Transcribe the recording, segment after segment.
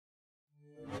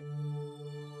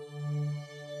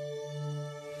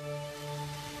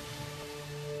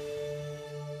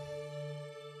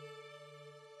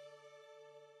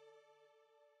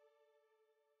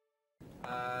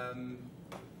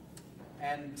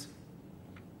And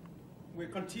we're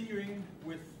continuing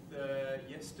with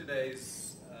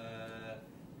yesterday's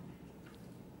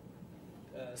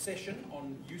session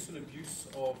on use and abuse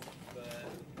of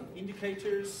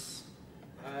indicators.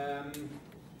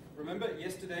 Remember,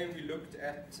 yesterday we looked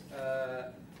at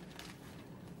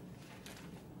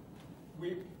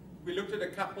we looked at a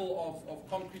couple of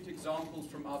concrete examples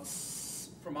from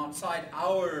outside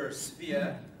our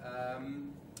sphere.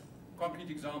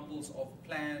 Concrete examples of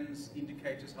plans,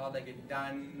 indicators, how they get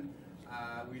done.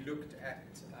 We looked at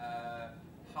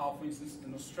how, for instance,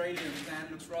 an Australian plan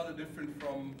looks rather different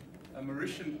from a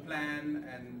Mauritian plan,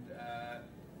 and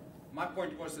my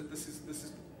point was that this is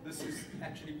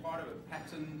actually part of a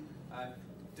pattern.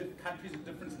 Countries at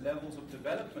different levels of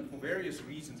development, for various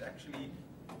reasons, actually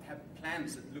have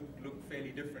plans that look fairly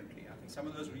differently. I think some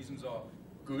of those reasons are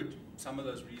good, some of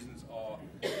those reasons are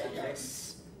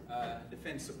less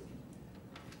defensible.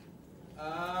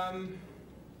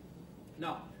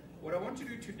 Now, what I want to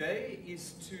do today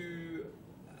is to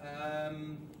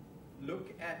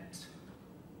look at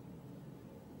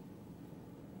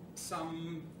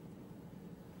some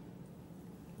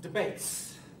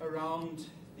debates around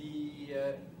the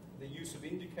use of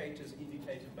indicators,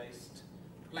 indicator-based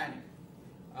planning.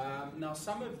 Now,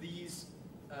 some of these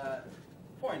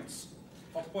points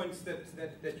are points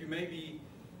that you may be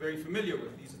very familiar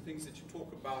with. These are things that you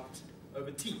talk about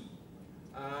over tea.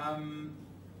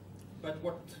 But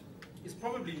what is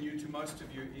probably new to most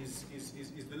of you is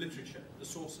the literature, the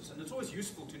sources. And it's always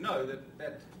useful to know that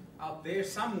out there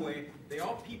somewhere, there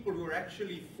are people who are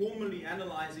actually formally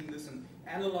analyzing this and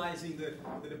analyzing the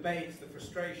debates, the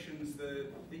frustrations,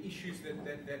 the issues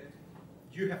that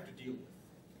you have to deal with.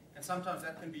 And sometimes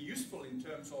that can be useful in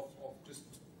terms of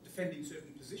just defending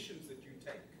certain positions that you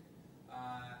take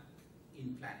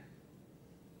in planning.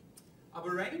 I've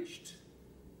arranged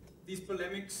these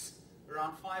polemics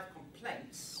around 5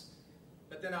 complaints,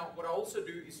 but then what I also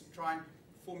do is try and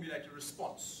formulate a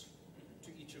response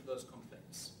to each of those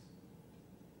complaints.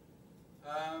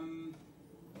 All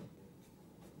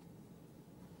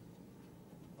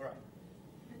right.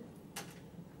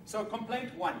 So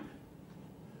complaint 1.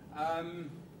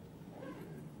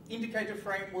 Indicator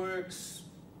frameworks,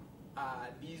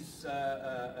 these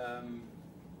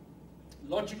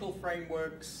logical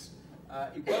frameworks,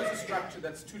 impose a structure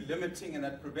that's too limiting and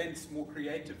that prevents more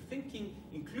creative thinking,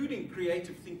 including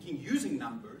creative thinking using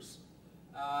numbers.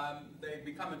 They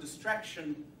become a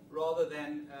distraction rather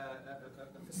than a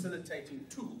facilitating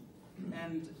tool.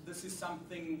 And this is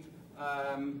something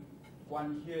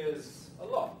one hears a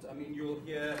lot. I mean, you'll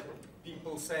hear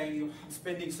people saying,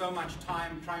 spending so much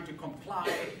time trying to comply,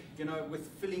 with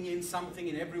filling in something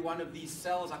in every one of these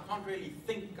cells. I can't really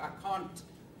think. I can't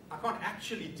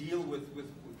actually deal with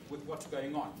what's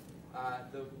going on.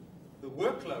 The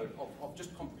workload of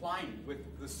just complying with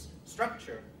this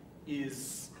structure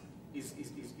is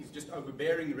just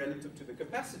overbearing relative to the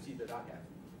capacity that I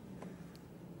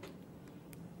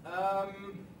have.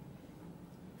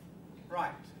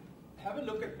 Right. Have a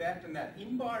look at that and that.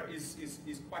 Inbar is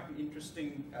quite an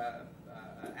interesting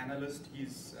analyst.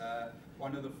 He's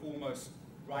one of the foremost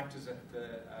writers at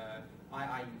the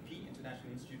IIEP,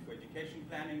 International Institute for Education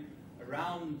Planning.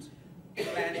 Around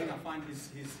planning, I find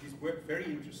his work very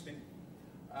interesting.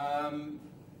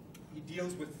 He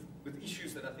deals with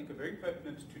issues that I think are very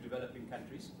pertinent to developing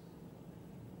countries.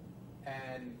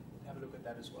 And have a look at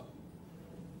that as well.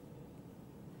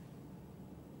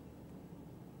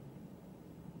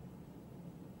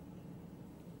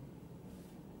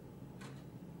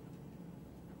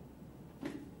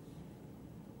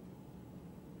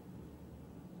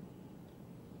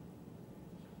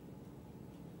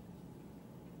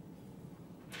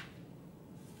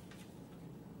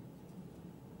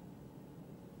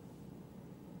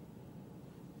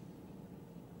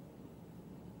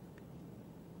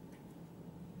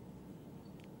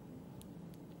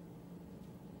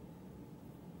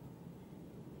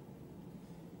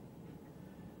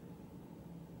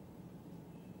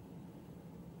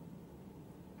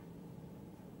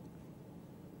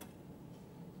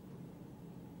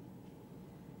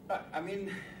 I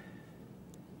mean,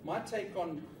 my take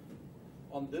on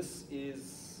this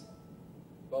is,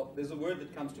 well, there's a word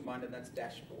that comes to mind, and that's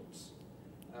dashboards,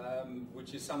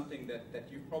 which is something that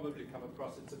you've probably come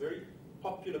across. It's a very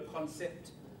popular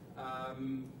concept. A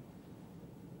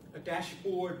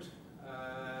dashboard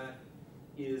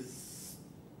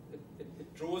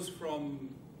it draws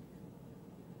from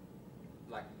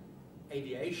like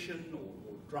aviation or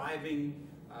driving.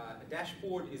 A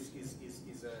dashboard is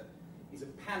a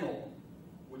panel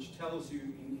which tells you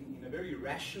in a very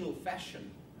rational fashion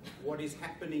what is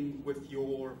happening with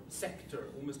your sector,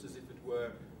 almost as if it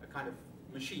were a kind of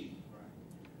machine.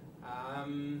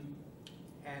 Right.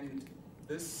 And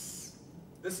this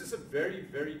is a very,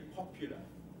 very popular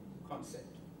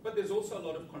concept, but there's also a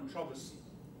lot of controversy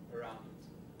around it.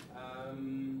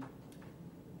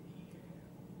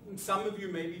 Some of you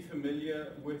may be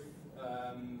familiar with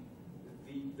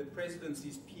the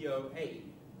presidency's POA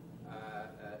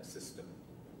system,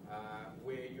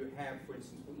 where you have, for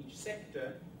instance, for each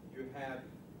sector, you have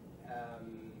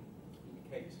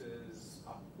indicators,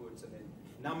 outputs, and then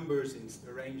numbers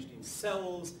arranged in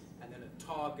cells, and then a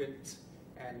target,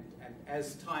 and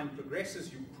as time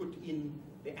progresses, you put in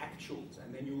the actuals,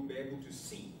 and then you will be able to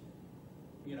see,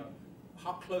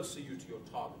 how close are you to your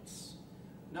targets.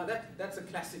 Now that's a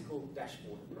classical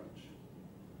dashboard approach.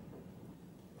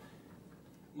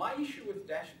 My issue with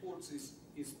dashboards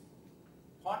is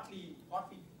partly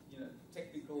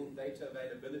technical data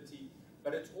availability,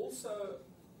 but it's also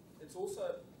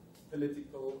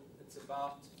political. It's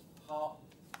about how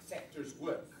sectors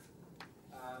work.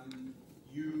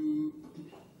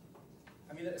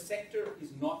 A sector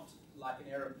is not like an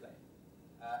aeroplane.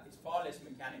 It's far less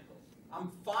mechanical. I'm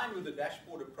fine with the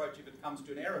dashboard approach if it comes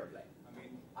to an aeroplane.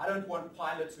 I don't want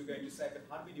pilots who are going to say, but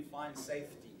how do we define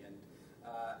safety? And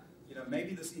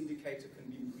maybe this indicator can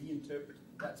be reinterpreted.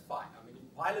 That's fine.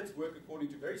 If pilots work according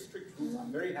to very strict rules,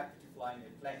 I'm very happy to fly in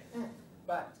their plane.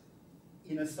 But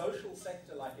in a social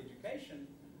sector like education,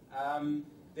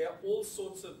 there are all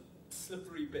sorts of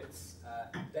slippery bits.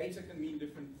 Data can mean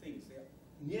different things. There are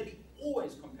nearly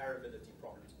always comparability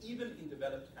problems. Even in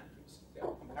developed countries, there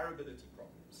are comparability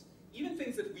problems. Even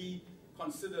things that we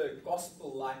consider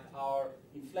gospel, like our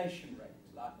inflation rate,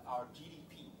 like our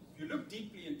GDP. If you look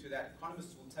deeply into that,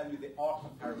 economists will tell you there are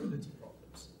comparability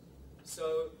problems.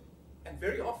 So, and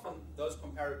very often those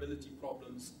comparability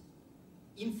problems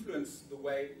influence the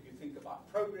way you think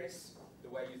about progress, the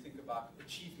way you think about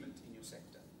achievement in your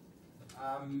sector.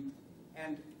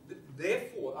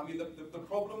 Therefore, the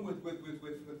problem with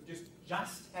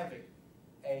just having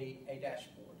a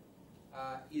dashboard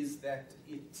is that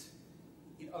it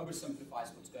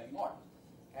oversimplifies what's going on,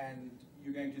 and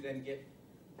you're going to then get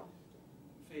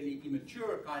fairly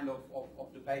immature kind of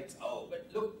debates. Oh, but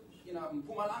look,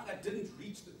 Mpumalanga didn't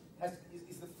reach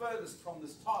is the furthest from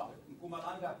this target.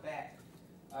 Mpumalanga bad.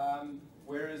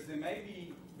 Whereas there may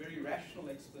be very rational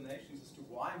explanations as to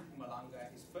why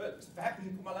Mpumalanga is furthest. Perhaps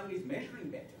Mpumalanga is measuring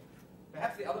better.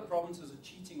 Perhaps the other provinces are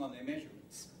cheating on their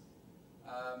measurements.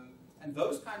 And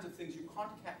those kinds of things you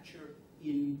can't capture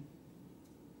in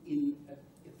a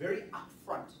very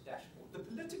upfront dashboard. The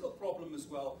political problem as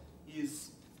well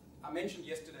is, I mentioned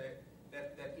yesterday,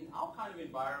 that in our kind of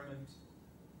environment,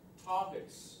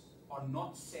 targets are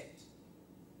not set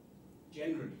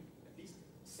generally, at least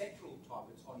sectoral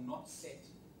targets are not set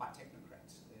by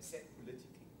technocrats. They're set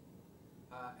politically.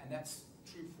 And that's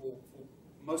true for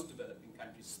most developing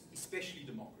countries, especially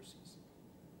democracies,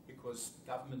 because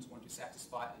governments want to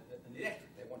satisfy an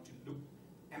electorate. They want to look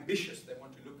ambitious. They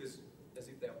want to look as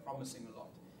if they are promising a lot.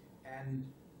 And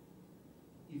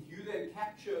if you then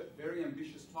capture very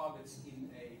ambitious targets in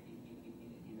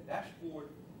a dashboard,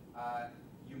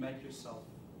 you make yourself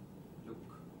look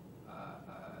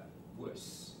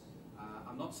worse.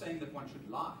 I'm not saying that one should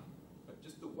lie, but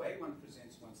just the way one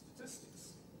presents one's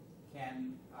statistics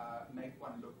can make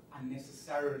one look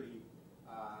unnecessarily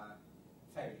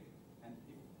failing. And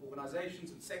if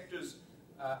organizations and sectors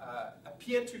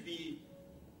appear to be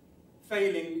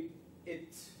failing,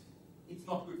 it's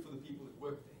not good for the people that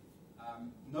work there.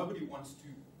 Nobody wants to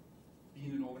be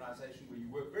in an organization where you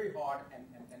work very hard and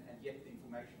yet the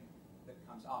information that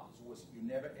comes out is always you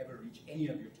never ever reach any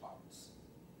of your targets.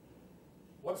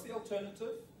 What's the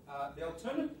alternative? The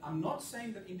alternative, I'm not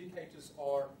saying that indicators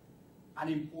are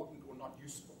unimportant or not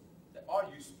useful. They are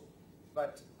useful,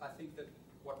 but I think that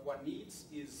what one needs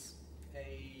is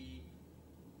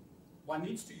one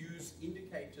needs to use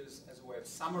indicators as a way of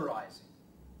summarizing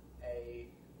a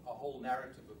whole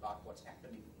narrative about what's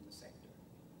happening in the sector.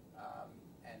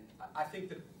 And I think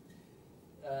that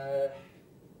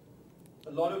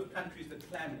a lot of countries that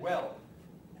plan well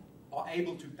are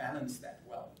able to balance that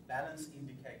well, balance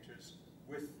indicators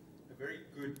with a very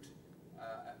good,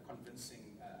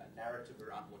 convincing narrative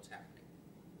around what's happening.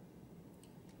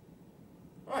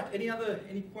 All right,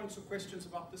 any points or questions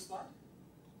about this slide?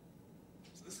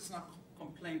 So this is now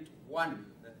complaint one,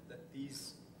 that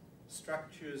these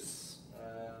structures,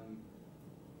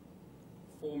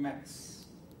 formats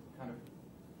kind of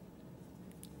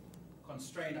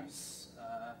constrain us,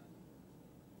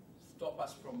 stop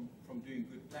us from doing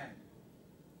good planning.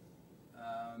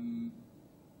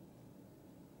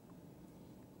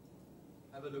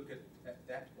 have a look at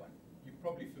that one. You're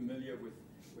probably familiar with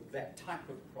that type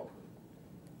of problem.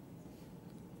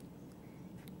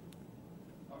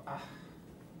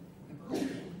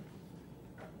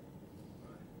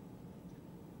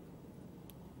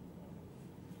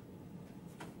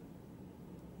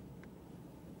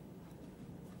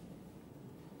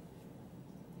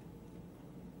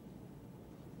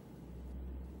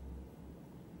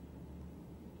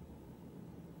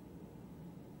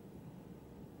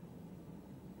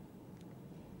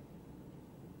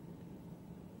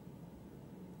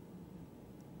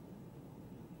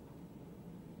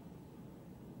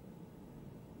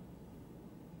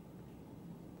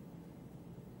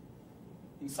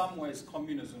 In some ways,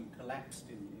 communism collapsed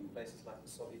in places like the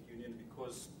Soviet Union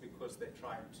because they're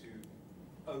trying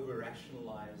to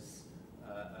over-rationalize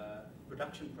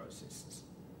production processes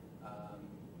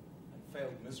and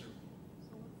failed miserably. So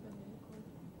what's the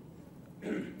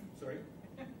name called? Sorry?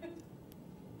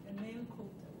 The name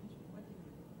called, what is it?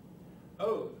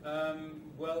 Oh,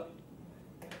 well,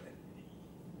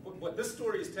 what this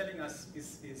story is telling us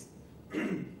is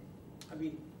I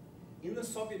mean, in the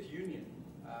Soviet Union,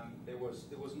 there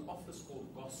was an office called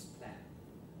Gosplan,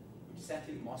 which sat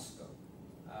in Moscow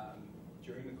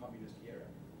during the communist era,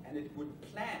 and it would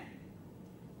plan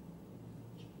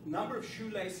number of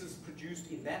shoelaces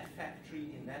produced in that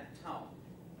factory in that town.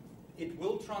 It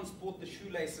will transport the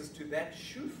shoelaces to that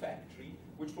shoe factory,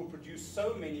 which will produce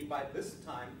so many by this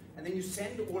time, and then you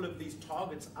send all of these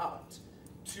targets out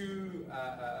to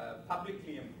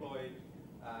publicly employed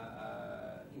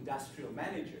industrial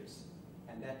managers.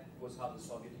 And that was how the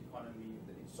Soviet economy,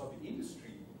 the Soviet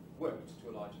industry worked to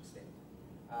a large extent.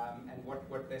 And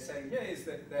what they're saying here is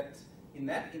that in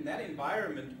that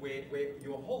environment where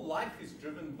your whole life is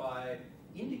driven by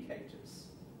indicators,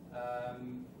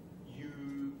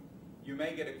 you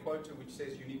may get a quota which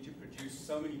says you need to produce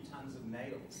so many tons of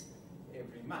nails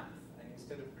every month. And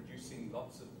instead of producing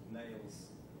lots of nails,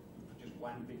 you produce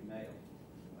one big nail.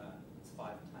 It's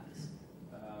 5 tons.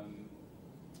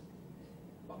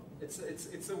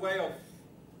 It's a way of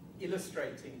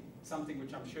illustrating something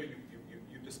which I'm sure you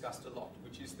discussed a lot,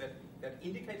 which is that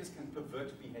indicators can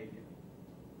pervert behavior.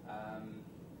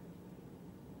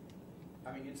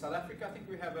 I mean, in South Africa, I think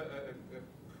we have a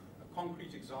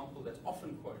concrete example that's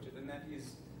often quoted, and that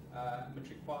is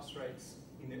matric pass rates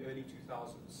in the early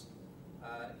 2000s.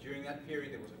 During that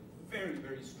period, there was a very,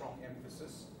 very strong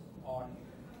emphasis on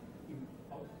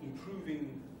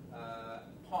improving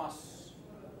pass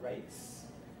rates.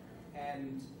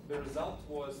 And the result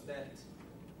was that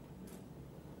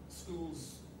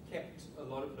schools kept a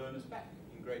lot of learners back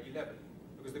in grade 11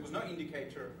 because there was no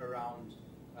indicator around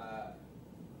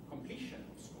completion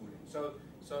of schooling.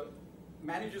 So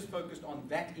managers focused on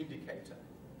that indicator,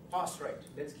 pass rate.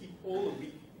 Let's keep all the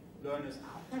weak learners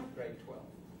out of grade 12.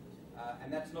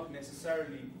 And that's not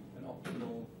necessarily an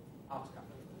optimal outcome.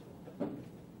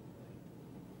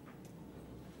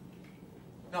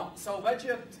 Now,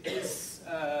 Salvador is,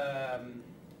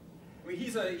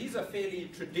 he's a fairly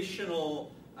traditional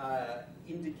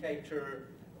indicator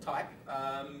type,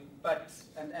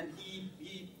 and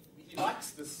he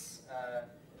likes this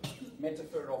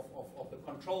metaphor of the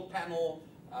control panel.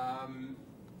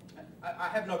 I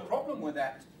have no problem with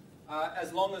that,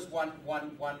 as long as one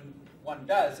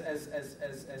does,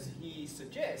 as he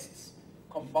suggests,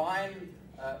 combine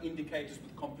indicators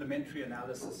with complementary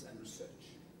analysis and research.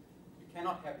 You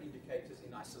cannot have indicators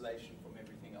in isolation from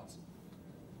everything else.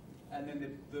 And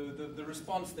then the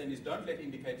response then is, don't let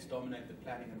indicators dominate the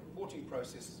planning and reporting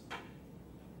process.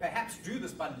 Perhaps do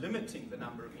this by limiting the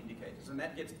number of indicators, and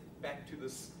that gets back to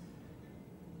this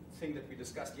thing that we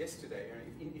discussed yesterday.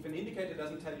 If an indicator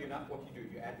doesn't tell you enough, what do?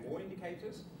 You add more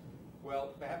indicators?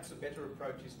 Well, perhaps a better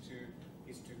approach is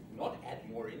to not add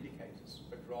more indicators,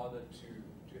 but rather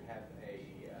to have a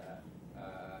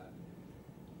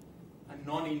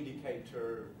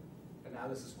non-indicator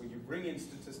analysis where you bring in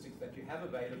statistics that you have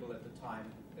available at the time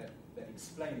that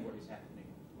explain what is happening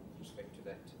with respect to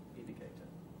that indicator.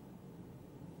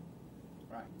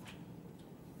 Right.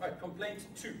 Right, complaint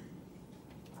 2.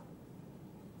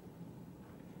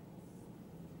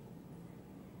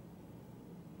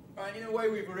 Right, in a way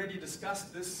we've already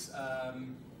discussed this,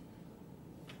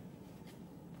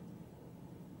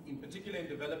 in particular in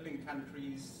developing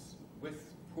countries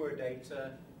with poor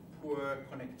data, poor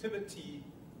connectivity.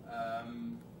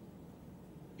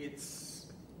 It's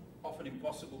often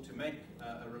impossible to make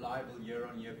reliable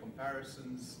year-on-year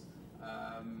comparisons,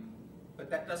 but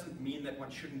that doesn't mean that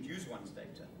one shouldn't use one's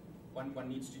data. One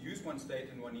needs to use one's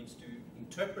data, and one needs to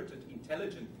interpret it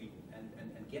intelligently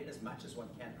and get as much as one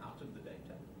can out of the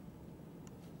data.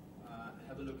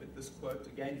 have a look at this quote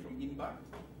again from Inbar.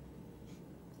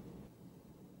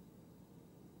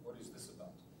 What is this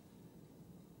about?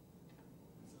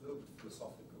 It's a little bit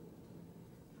philosophical.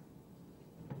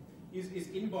 Is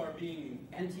Inbar being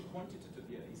anti-quantitative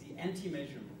here? Is he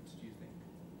anti-measurement, do you think?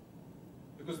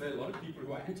 Because there are a lot of people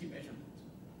who are anti-measurement,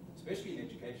 especially in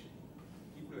education.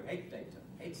 People who hate data,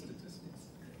 hate statistics.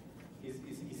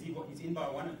 Is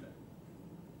Inbar one of them?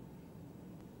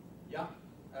 Yeah.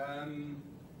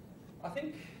 I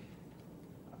think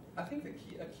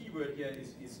a key word here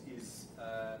is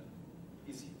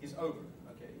over.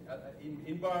 Okay.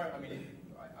 Inbar, I mean,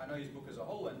 I know his book as a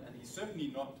whole, and he's certainly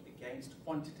not against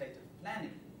quantitative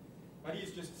planning, but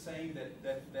he's just saying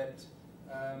that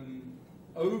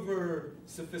over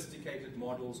sophisticated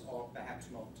models are perhaps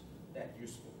not that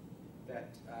useful.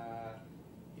 That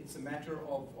it's a matter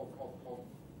of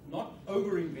not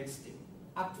over investing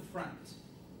up front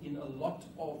in a lot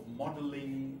of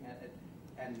modeling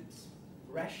and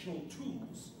rational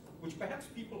tools, which perhaps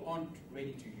people aren't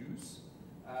ready to use,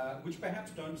 which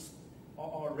perhaps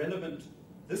are relevant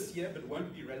this year, but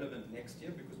won't be relevant next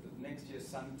year, because next year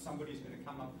somebody's going to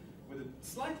come up with a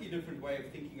slightly different way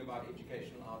of thinking about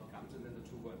educational outcomes, and then the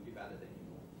tool won't be valid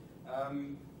anymore.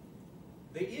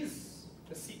 There is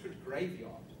a secret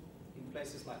graveyard in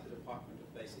places like the Department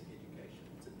of Basic Education.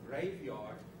 It's a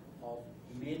graveyard of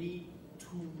many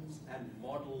tools and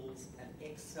models and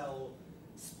Excel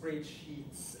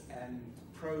spreadsheets and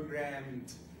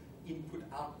programmed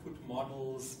input-output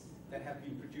models that have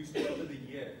been produced over the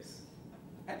years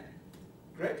at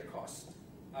great cost.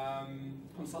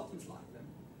 Consultants like them,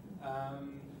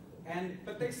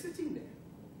 but they're sitting there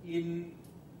in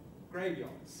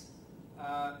graveyards.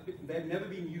 They've never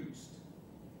been used.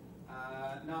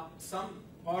 Now, some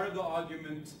part of the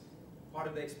argument, part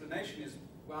of the explanation is,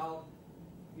 well,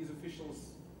 these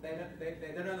officials, they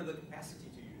don't have the capacity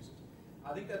to use it.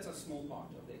 I think that's a small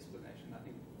part of the explanation. I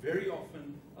think very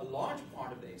often a large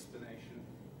part of the explanation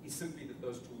is simply that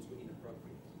those tools were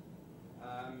inappropriate.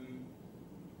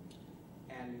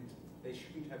 And they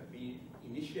shouldn't have been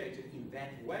initiated in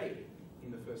that way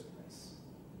in the first place.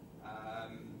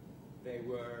 They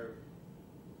were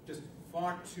just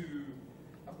far too,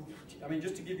 I mean,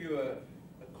 just to give you a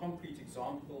concrete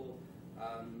example,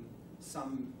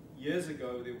 some years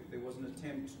ago there was an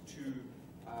attempt to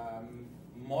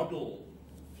model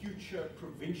future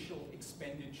provincial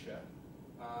expenditure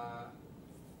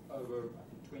over, I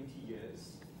think, 20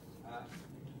 years,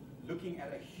 looking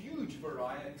at a huge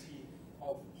variety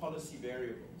of policy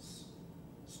variables,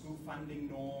 school funding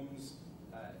norms,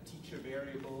 teacher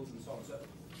variables, and so on. So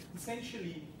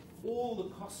essentially, all the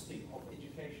costing of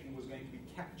education was going to be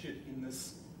captured in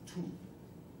this tool.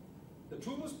 The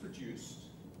tool was produced,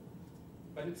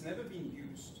 but it's never been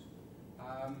used.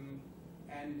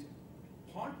 And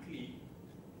partly,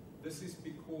 this is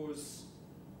because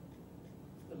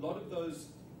a lot of those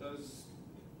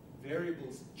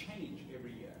variables change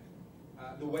every year.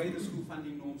 The way the school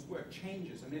funding norms work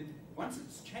changes, and then once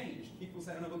it's changed, people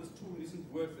say, oh no, well, this tool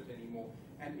isn't worth it anymore.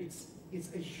 And it's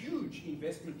a huge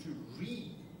investment to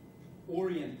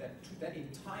reorient that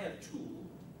entire tool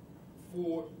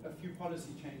for a few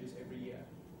policy changes every year.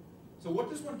 So what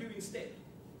does one do instead?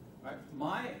 Right?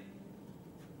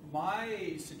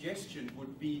 My suggestion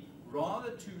would be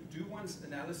rather to do one's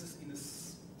analysis in a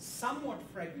somewhat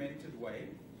fragmented way.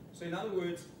 So in other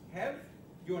words, have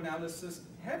your analysis,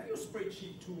 have your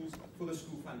spreadsheet tools for the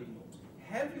school funding norms,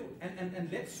 have your, and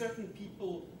let certain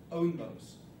people own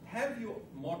those. Have your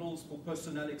models for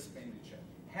personnel expenditure,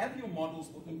 have your models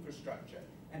for infrastructure,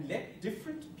 and let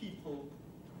different people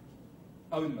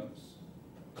own those.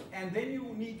 And then you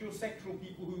will need your sectoral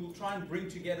people who will try and bring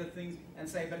together things and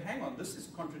say, but hang on, this is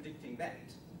contradicting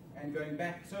that, and going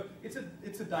back. So it's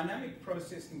a dynamic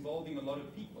process involving a lot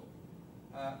of people,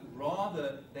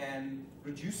 rather than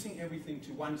reducing everything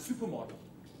to one supermodel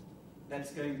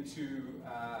that's going to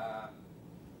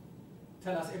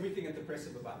tell us everything at the press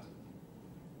of a button.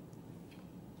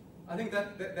 I think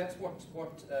that's what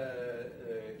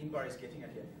Inbar is getting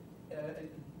at here.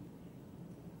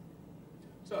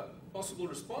 So, possible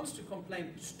response to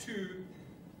complaint 2.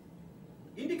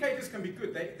 Indicators can be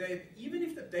good. Even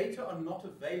if the data are not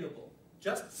available,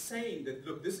 just saying that,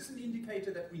 look, this is an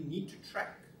indicator that we need to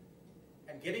track,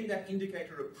 and getting that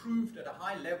indicator approved at a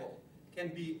high level can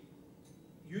be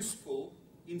useful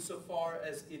insofar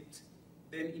as it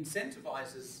then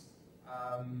incentivizes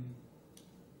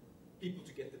people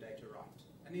to get the data right.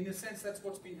 And in a sense, that's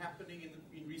what's been happening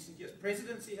in recent years.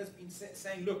 Presidency has been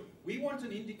saying, look, we want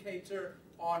an indicator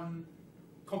on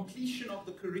completion of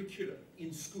the curriculum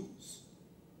in schools.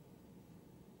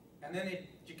 And then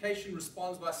education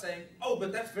responds by saying, oh,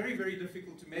 but that's very, very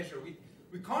difficult to measure.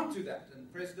 We can't do that. And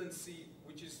presidency,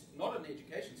 which is not an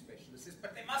education specialist, says,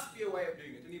 but there must be a way of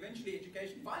doing it. And eventually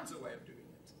education finds a way of doing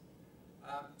it.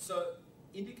 So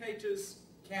indicators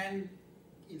can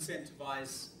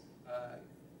incentivize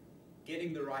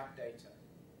getting the right data.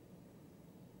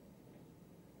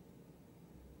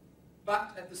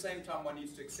 But at the same time, one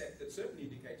needs to accept that certain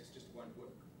indicators just won't work.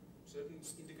 Certain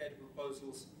indicator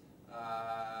proposals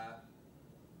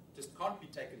just can't be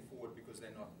taken forward because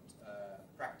they're not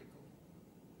practical.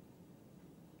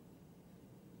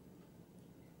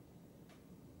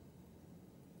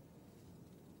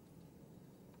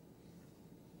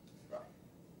 Right.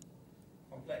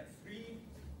 Complaint 3.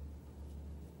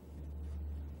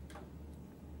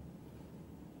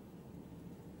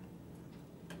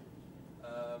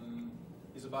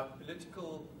 Is about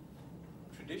political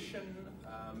tradition,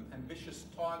 ambitious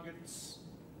targets.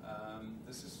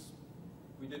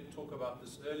 We did talk about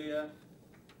this earlier.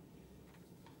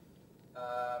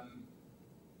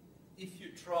 If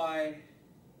you try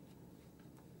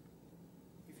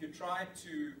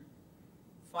to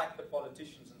fight the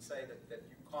politicians and say that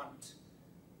you can't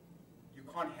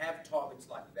have targets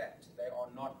like that, they are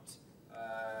not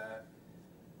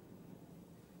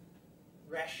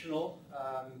rational,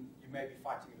 you may be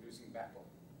fighting a losing battle.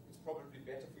 It's probably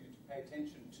better for you to pay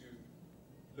attention to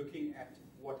looking at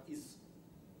what the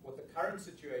current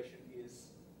situation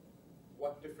is,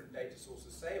 what different data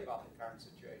sources say about the current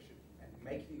situation, and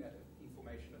making that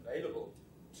information available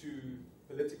to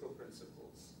political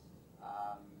principals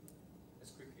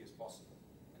as quickly as possible.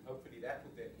 And hopefully that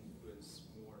would then influence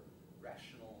more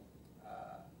rational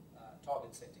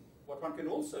target setting. What one can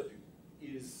also do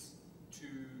is to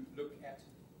look at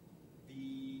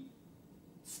the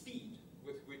speed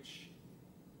with which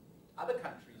other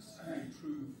countries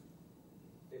improve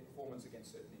their performance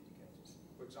against certain indicators.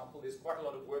 For example, there's quite a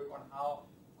lot of work on how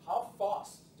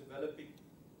fast developing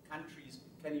countries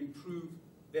can improve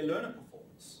their learner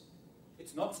performance.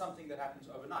 It's not something that happens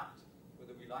overnight,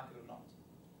 whether we like it or not.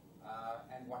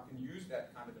 And one can use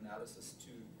that kind of analysis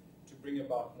to bring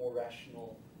about more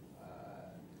rational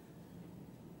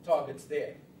targets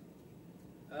there.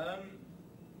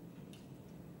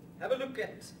 Have a look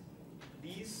at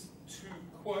these two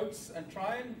quotes and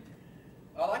try and,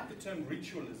 I like the term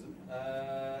ritualism,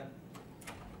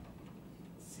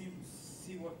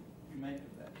 see what you make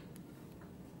of that.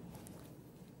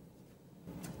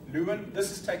 Lewin,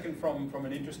 this is taken from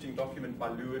an interesting document by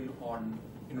Lewin on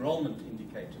enrollment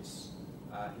indicators.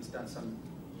 He's done some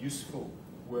useful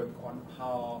work on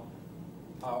how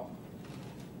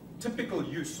typical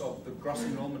use of the gross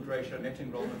enrollment ratio, net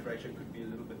enrollment ratio could be a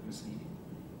little bit misleading.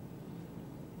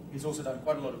 He's also done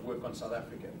quite a lot of work on South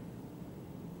Africa.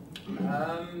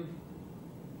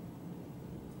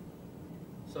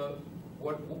 So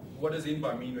what does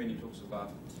Inbar mean when he talks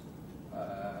about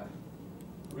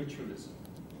ritualism?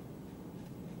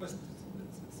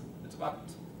 It's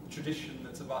about tradition,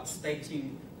 it's about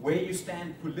stating where you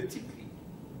stand politically,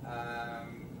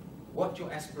 what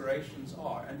your aspirations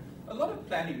are. And a lot of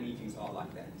planning meetings are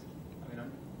like that. I mean,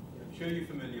 I'm sure you're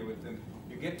familiar with them.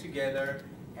 You get together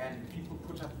and people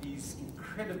put up these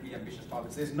incredibly ambitious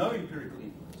targets. There's no empirical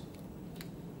input.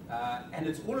 And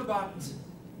it's all about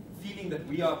feeling that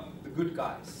we are the good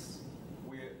guys.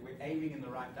 We're aiming in the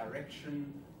right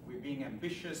direction. We're being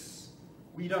ambitious.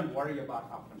 We don't worry about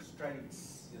our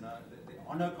constraints. You know, there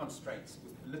are no constraints.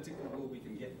 With political will, we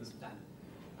can get this done.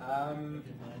 It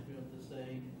reminds me of the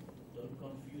saying, don't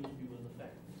confuse me with the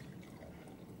facts.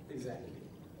 Exactly.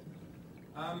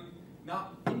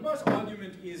 Now, Inbar's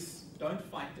argument is don't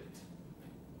fight it.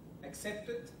 Accept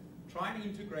it, try and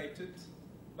integrate it,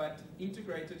 but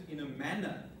integrate it in a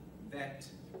manner that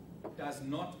does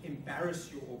not embarrass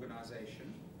your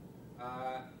organization.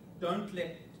 Don't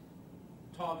let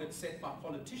targets set by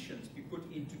politicians be put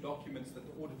into documents that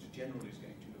the Auditor General is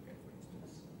going to look at, for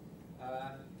instance.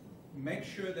 Make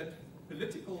sure that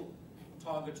political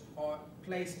targets are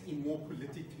placed in more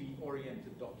politically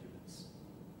oriented documents.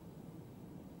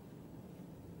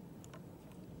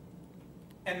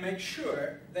 And make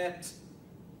sure that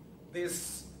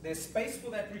there's space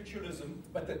for that ritualism,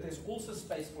 but that there's also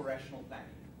space for rational planning.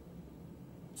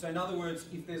 So in other words,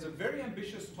 if there's a very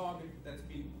ambitious target that's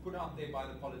been put out there by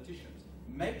the politicians,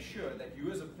 make sure that you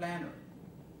as a planner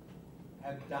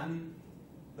have done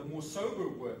the more sober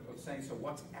work of saying, so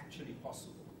what's actually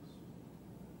possible?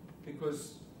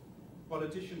 Because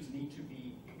politicians need to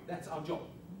be, that's our job,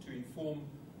 to inform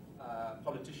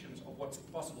politicians of what's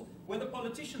possible. Whether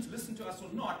politicians listen to us or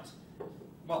not,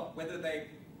 well, whether they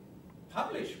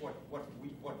publish what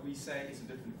we say is a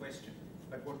different question.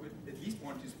 But what we at least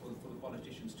want is for the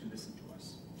politicians to listen to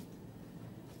us.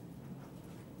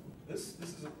 This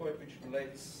is a quote which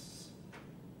relates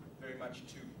very much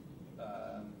to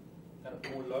kind of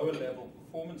more lower level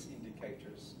performance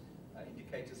indicators,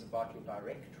 indicators about your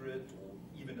directorate or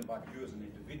even about you as an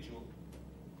individual.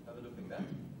 Have a look at that.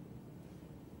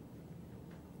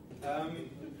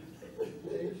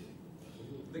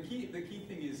 The key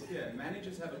thing is here,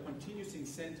 managers have a continuous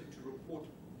incentive to report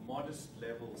modest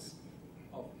levels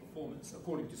of performance,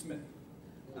 according to Smith.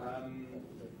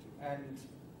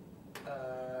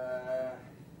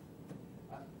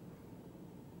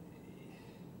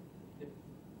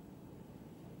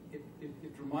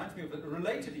 It reminds me of a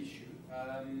related issue.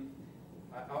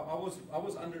 I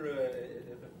was under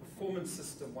a performance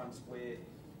system once where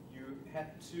you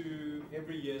had to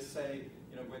every year say,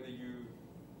 whether you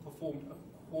performed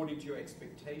according to your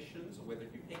expectations or whether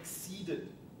you exceeded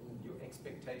your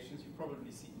expectations. You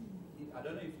probably see, I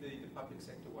don't know if the public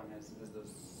sector one has the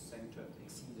same term,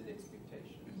 exceeded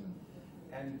expectations.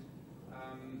 And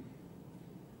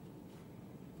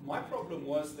my problem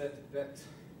was that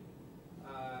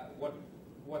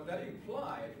what that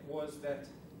implied was that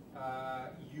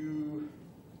you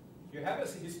have a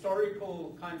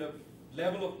historical kind of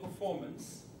level of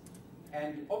performance,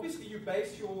 and obviously you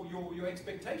base your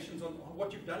expectations on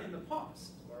what you've done in the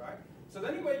past, all right? So the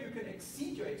only way you can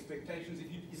exceed your expectations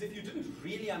is if you didn't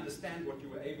really understand what you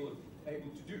were able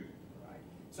to do, right?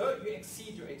 So you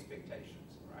exceed your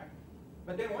expectations, right?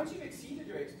 But then once you've exceeded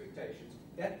your expectations,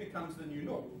 that becomes the new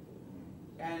norm.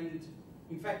 And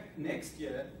in fact, next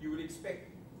year you would expect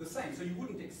the same, so you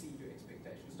wouldn't exceed your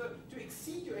expectations. So to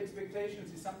exceed your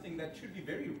expectations is something that should be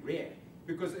very rare,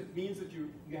 because it means that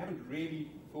you haven't really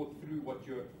thought through what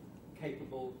you're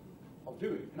capable of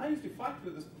doing. And I used to fight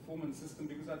with this performance system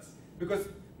because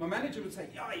my manager would say,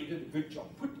 yeah, you did a good job.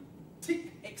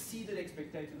 Tick exceeded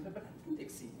expectations. I said, but I didn't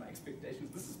exceed my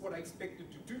expectations. This is what I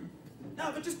expected to do.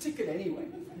 No, but just tick it anyway,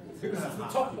 because it's the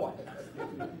top one.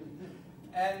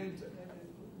 And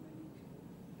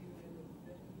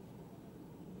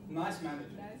nice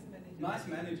manager. Nice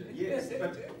manager, yes.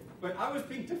 But I was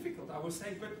being difficult. I was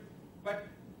saying, but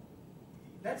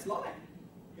that's lying.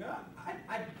 Yeah,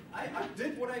 I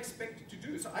did what I expected to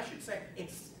do. So I should say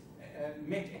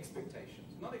met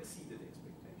expectations, not exceeded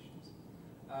expectations.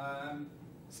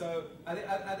 So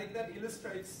I think that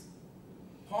illustrates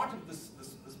part of this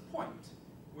point,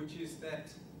 which is that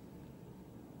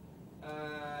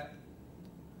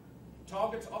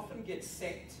targets often get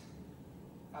set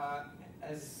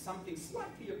as something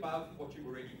slightly above what you've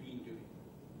already been doing.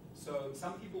 So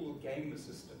some people will game the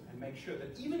system and make sure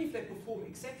that even if they perform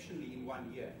exceptionally in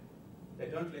 1 year, they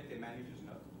don't let their managers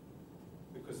know,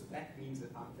 because that means that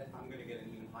I'm going to get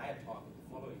an even higher target the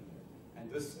following year.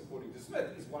 And this, according to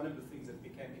Smith, is one of the things that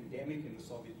became endemic in the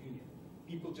Soviet Union.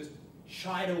 People just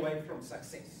shied away from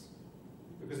success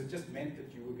because it just meant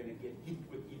that you were going to get hit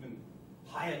with even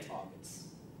higher targets.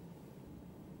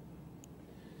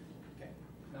 Okay.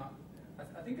 Now,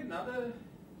 I think another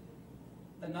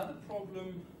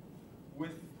problem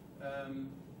with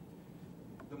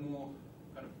the more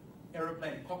kind of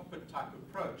aeroplane cockpit type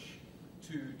approach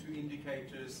to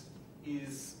indicators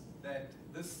is that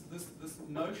this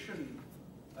notion,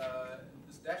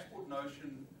 this dashboard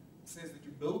notion, says that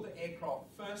you build the aircraft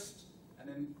first and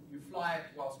then you fly it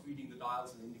whilst reading the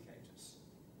dials and indicators.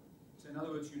 So in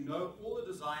other words, you know all the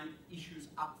design issues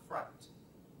up front.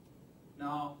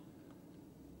 Now,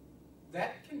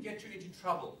 that can get you into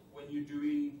trouble when you're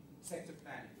doing sector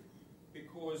planning,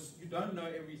 because you don't know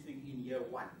everything in year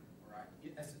one, right?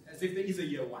 As if there is a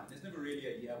year one. There's never really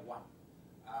a year one.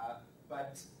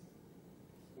 But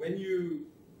when you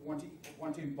want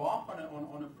to embark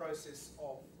on a process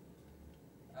of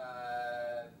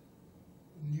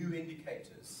new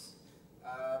indicators,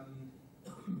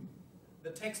 the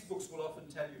textbooks will often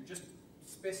tell you just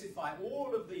specify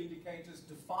all of the indicators,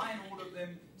 define all of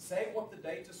them, say what the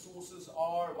data sources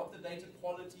are, what the data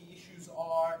quality issues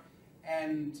are,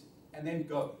 and then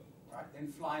go, right?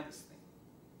 Then fly this thing.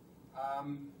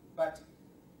 But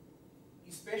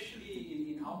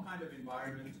especially in our kind of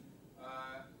environment,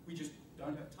 we just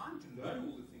don't have time to learn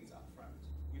all the things up front.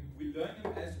 We learn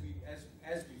them as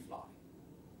we fly.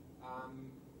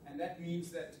 And that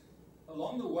means that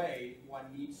along the way, one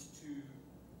needs to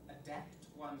adapt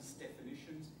one's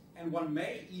definitions, and one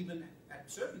may even at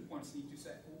certain points need to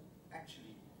say, oh,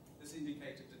 actually, this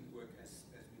indicator didn't work as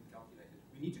we calculated.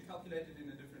 We need to calculate it in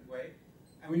a different way,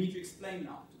 and we need to explain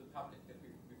now to the public that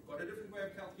we've got a different way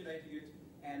of calculating it,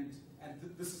 and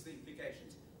this is the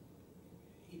implications.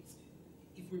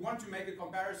 If we want to make a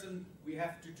comparison, we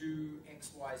have to do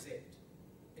X, Y, Z.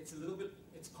 it's a little bit,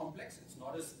 it's complex. It's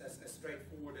not as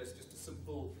straightforward as just a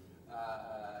simple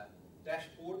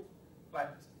dashboard,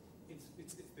 but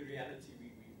it's the reality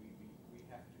we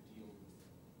have to deal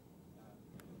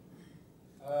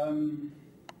with.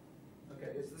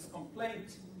 Okay, there's this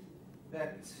complaint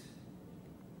that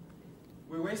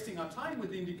we're wasting our time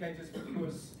with indicators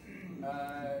because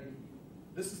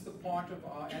this is the part of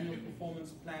our annual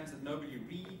performance plans that nobody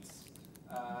reads,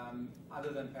 other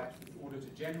than perhaps the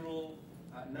Auditor General.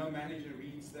 No manager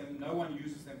reads them. No one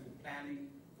uses them for planning,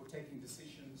 for taking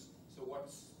decisions. So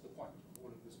what's the point of all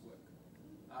of this work?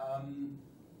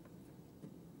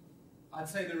 I'd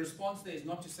say the response there is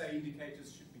not to say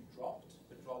indicators should be dropped,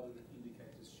 but rather that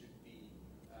indicators should be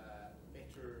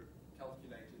better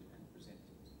calculated and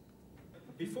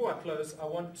presented. Before I close, I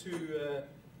want to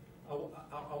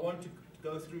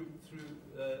go through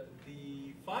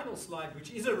the final slide,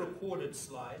 which is a recorded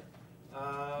slide.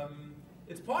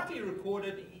 It's partly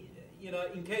recorded,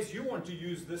 in case you want to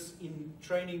use this in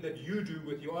training that you do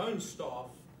with your own staff.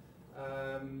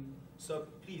 So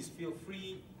please feel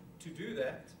free to do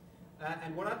that.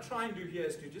 And what I try and do here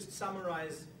is to just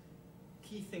summarize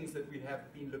key things that we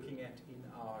have been looking at in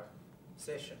our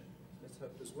session. Let's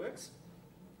hope this works.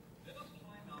 Let us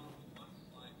try now on one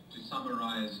slide to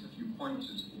summarize a few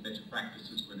pointers for better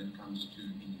practices when it comes to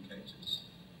indicators.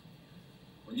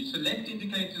 When you select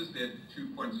indicators, there are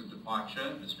 2 points of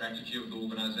departure: the strategy of the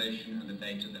organization and the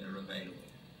data that are available.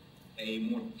 A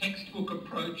more textbook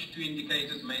approach to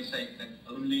indicators may say that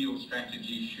only your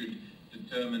strategy should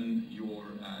determine your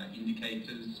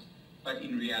indicators, but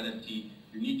in reality,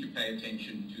 you need to pay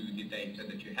attention to the data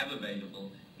that you have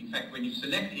available. In fact, when you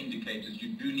select indicators, you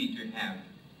do need to have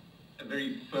a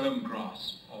very firm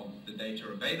grasp of the data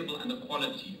available and the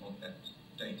quality of that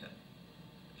data.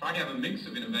 Try to have a mix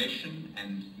of innovation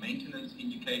and maintenance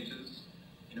indicators.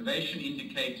 Innovation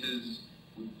indicators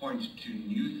would point to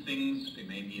new things. There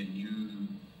may be a new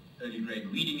early grade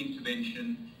reading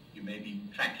intervention. You may be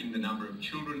tracking the number of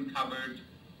children covered.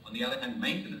 On the other hand,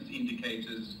 maintenance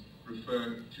indicators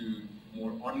refer to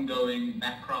more ongoing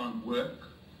background work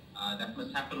that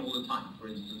must happen all the time. For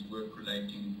instance, work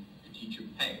relating to teacher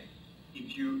pay.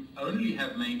 If you only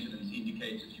have maintenance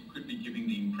indicators, you could be giving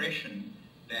the impression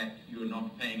that you're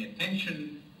not paying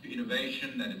attention to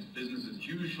innovation, that it's business as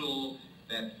usual,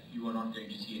 that you are not going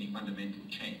to see any fundamental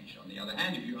change. On the other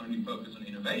hand, if you only focus on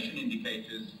innovation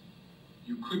indicators,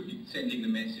 you could be sending the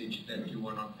message that you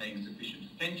are not paying sufficient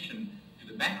attention to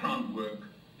the background work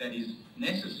that is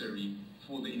necessary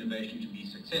for the innovation to be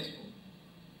successful.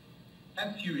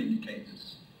 Have few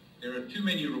indicators. There are too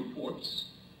many reports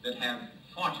that have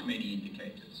far too many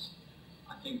indicators.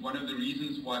 I think one of the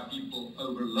reasons why people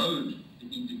overload the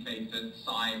indicator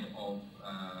side of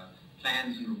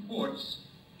plans and reports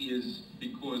is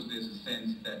because there's a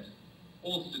sense that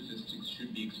all statistics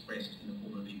should be expressed in the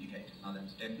form of indicators. Now,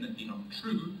 that's definitely not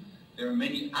true. There are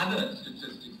many other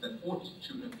statistics that ought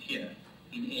to appear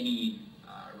in any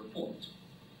report.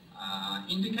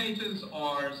 Indicators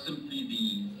are simply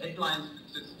the headline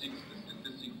statistics, the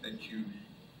statistics that you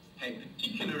pay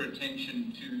particular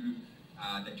attention to,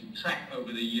 that you track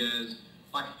over the years.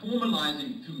 By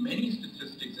formalizing too many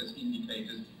statistics as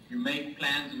indicators, you make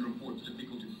plans and reports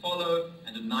difficult to follow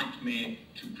and a nightmare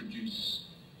to produce.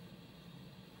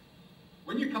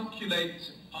 When you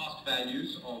calculate past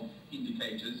values of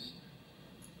indicators,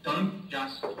 don't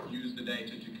just use the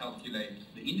data to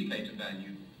calculate the indicator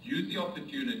value. Use the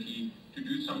opportunity to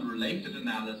do some related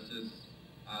analysis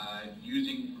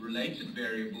using related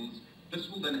variables. This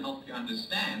will then help you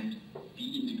understand the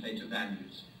indicator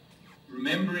values.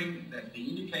 Remembering that the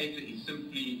indicator is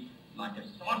simply like a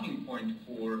starting point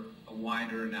for a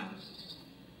wider analysis.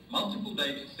 Multiple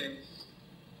data sets,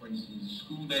 for instance,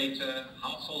 school data,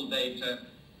 household data,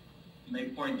 may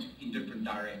point in different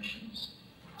directions.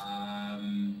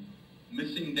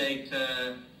 Missing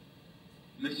data,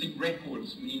 missing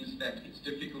records means that it's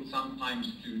difficult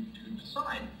sometimes to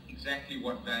decide exactly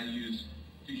what values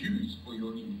to use for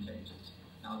your indicators.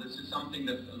 Now, this is something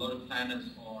that a lot of planners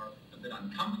are a bit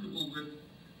uncomfortable with.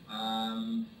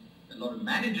 A lot of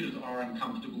managers are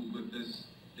uncomfortable with this.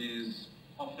 There's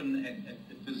often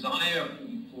a desire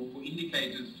for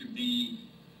indicators to be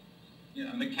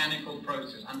a mechanical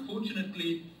process.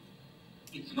 Unfortunately,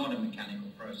 it's not a mechanical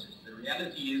process. The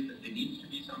reality is that there needs to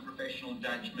be some professional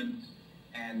judgment,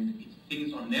 and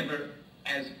things are never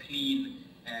as clean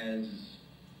as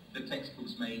the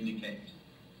textbooks may indicate.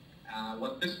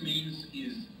 What this means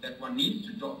is that one needs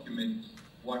to document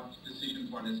what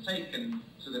decisions one has taken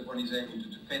so that one is able to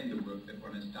defend the work that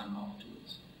one has done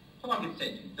afterwards. Target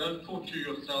setting. Don't torture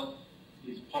yourself.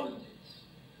 It's politics.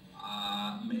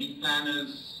 Many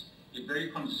planners get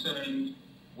very concerned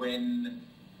when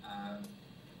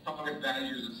target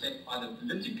values are set by the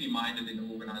politically minded in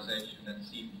the organization that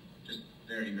seem just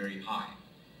very, very high.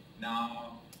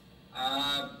 Now,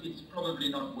 it's probably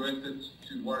not worth it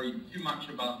to worry too much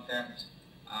about that.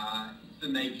 It's the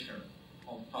nature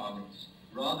of targets.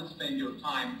 Rather spend your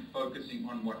time focusing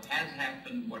on what has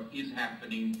happened, what is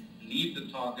happening, leave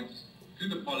the targets to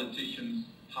the politicians.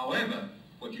 However,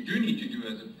 what you do need to do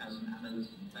as an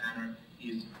analyst and planner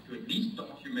is to at least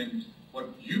document what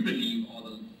you believe are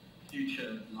the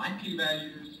future likely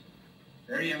values,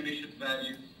 very ambitious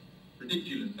values,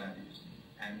 ridiculous values.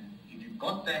 And if you've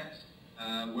got that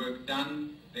work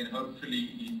done, then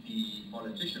hopefully the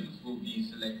politicians will be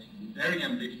selecting the very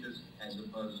ambitious as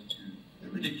opposed to the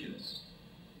ridiculous.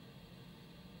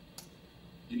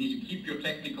 You need to keep your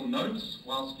technical notes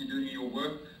whilst you're doing your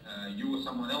work. You or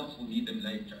someone else will need them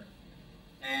later.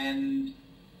 And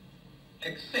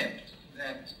accept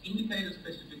that indicator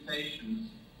specifications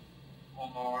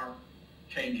are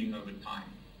changing over time.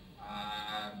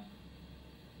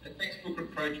 A textbook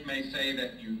approach may say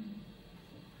that you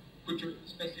put your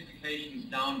specifications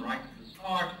down right at the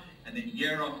start, and then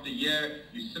year after year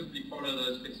you simply follow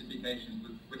those specifications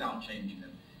without changing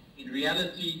them. In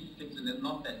reality, things are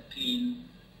not that clean.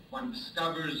 One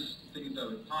discovers things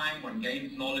over time, one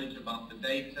gains knowledge about the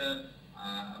data,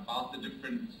 about the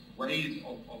different ways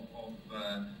of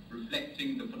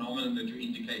reflecting the phenomenon that your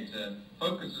indicator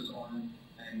focuses on,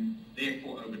 and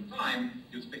therefore over time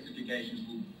your specifications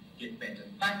will get better.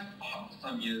 But after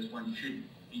some years one should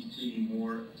be seeing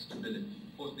more stability.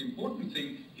 Of course, the important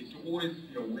thing is to always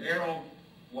be aware of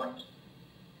what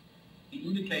the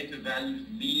indicator values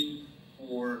mean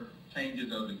for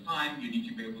changes over time. You need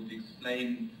to be able to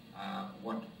explain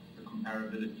what the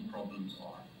comparability problems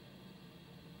are.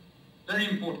 Very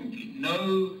importantly,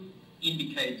 no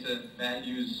indicator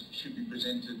values should be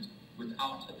presented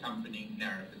without accompanying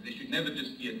narrative. There should never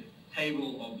just be a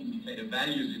table of indicator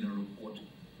values in a report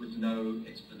with no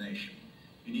explanation.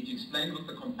 You need to explain what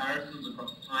the comparisons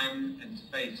across time and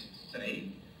space say.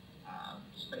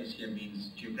 Space here means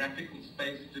geographical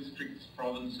space, districts,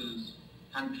 provinces,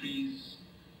 countries.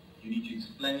 You need to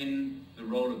explain the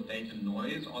role of data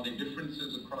noise. Are there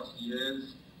differences across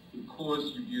years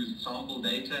because you've used sample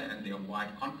data and there are wide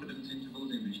confidence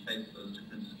intervals, in which case those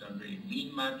differences don't really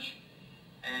mean much?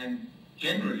 And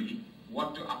generally,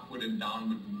 what do upward and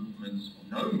downward movements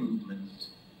or no movements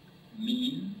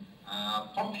mean?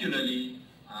 Popularly,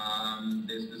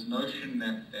 there's this notion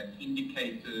that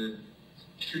indicators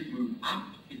should move up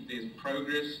if there's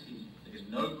progress. If there's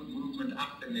no movement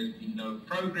up, then there's been no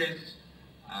progress.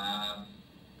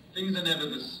 Things are never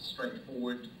this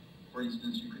straightforward. For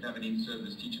instance, you could have an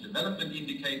in-service teacher development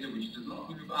indicator which does not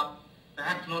move up,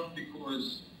 perhaps not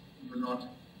because you're not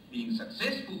being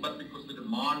successful, but because the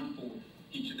demand for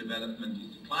teacher development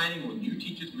is declining, or new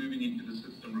teachers moving into the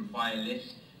system require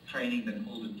less training than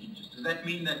older teachers. Does that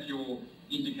mean that your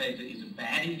indicator is a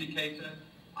bad indicator?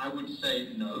 I would say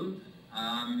no.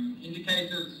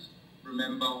 Indicators,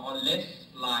 remember, are less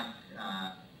like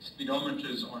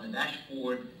speedometers on a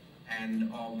dashboard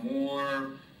and are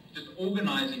more just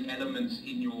organizing elements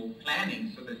in your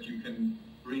planning so that you can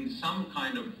bring some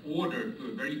kind of order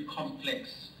to a very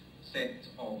complex set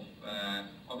of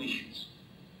issues.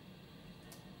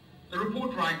 The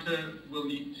report writer will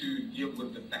need to deal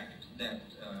with the fact that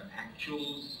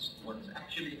actuals, what has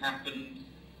actually happened,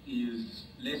 is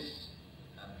less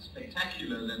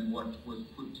spectacular than what was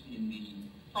put in the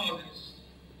targets,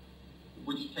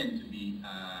 which tend to be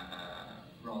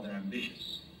rather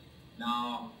ambitious.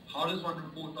 Now, how does one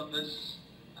report on this?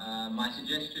 My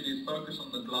suggestion is focus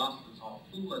on the glass that's half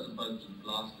full as opposed to the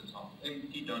glass that's half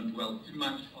empty. Don't dwell too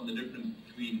much on the difference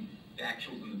between the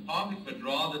actuals and the targets, but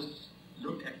rather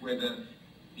look at whether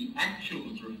the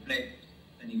actuals reflect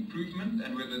an improvement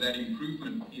and whether that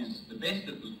improvement is the best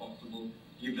that was possible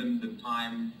given the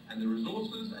time and the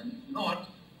resources, and if not,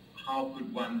 how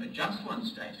could one adjust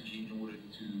one's strategy in order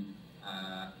to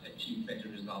achieve better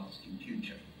results in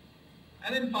future.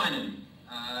 And then finally,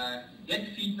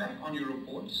 get feedback on your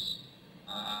reports.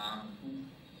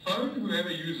 Phone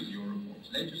whoever uses your reports,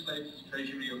 legislators,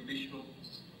 treasury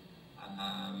officials,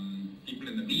 people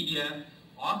in the media.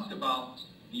 Ask about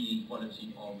the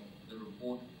quality of the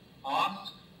report.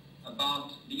 Ask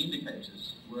about the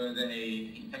indicators. Were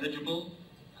they intelligible?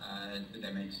 Did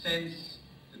they make sense?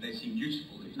 Did they seem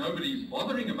useful? If nobody's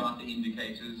bothering about the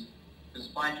indicators,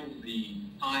 despite all the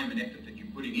time and effort that you're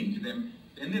putting into them,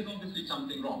 then there's obviously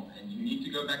something wrong, and you need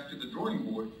to go back to the drawing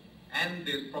board, and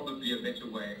there's probably a better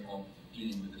way of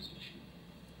dealing with this issue.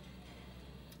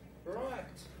 Right.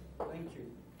 Thank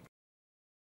you.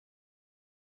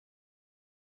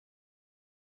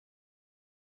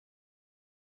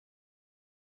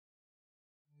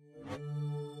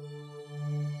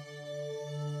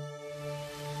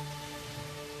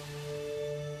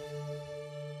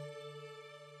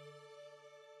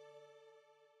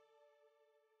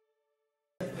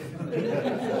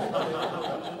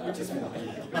 which is fine.